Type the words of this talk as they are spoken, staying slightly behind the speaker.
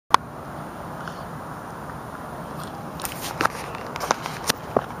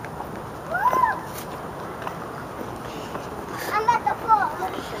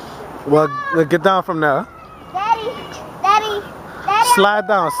Well, get down from there. Daddy. Slide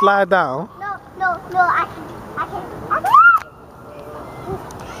down, slide down. No, I can. It's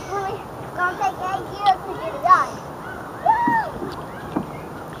really gonna take 8 years to get it done.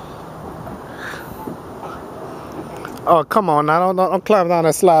 Oh, come on now, don't climb down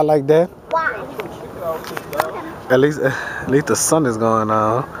that slide like that. Why? At least the sun is going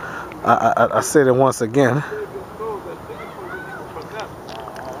on. I said it once again.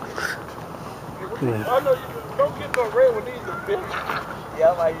 Oh no, you don't get no red with these bitch.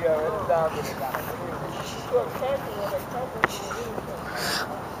 Yeah, I'm like, yeah, it's down to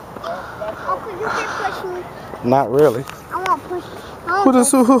Uncle, you can push me. Not really. I want to push.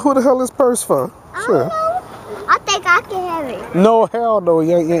 Who the hell is purse for? I don't know. I think I can have it. No, hell no,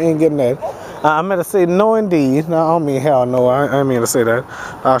 you ain't getting that. I meant to say no indeed. No, I don't mean hell no. I mean to say that.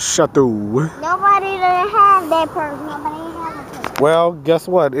 Shut through. Nobody didn't have that purse. Nobody didn't have a purse. Well, guess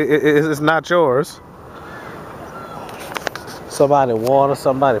what? It's not yours. Somebody water,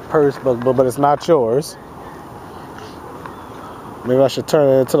 somebody purse, but it's not yours. Maybe I should turn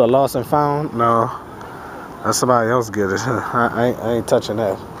it into the lost and found. No, let somebody else get it. I ain't touching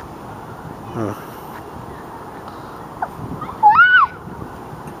that. No,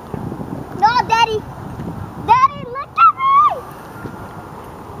 Daddy, look at me.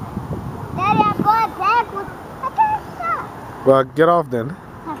 Daddy, I'm going backwards. I can't stop. Well, get off then.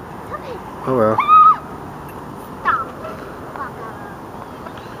 Oh well.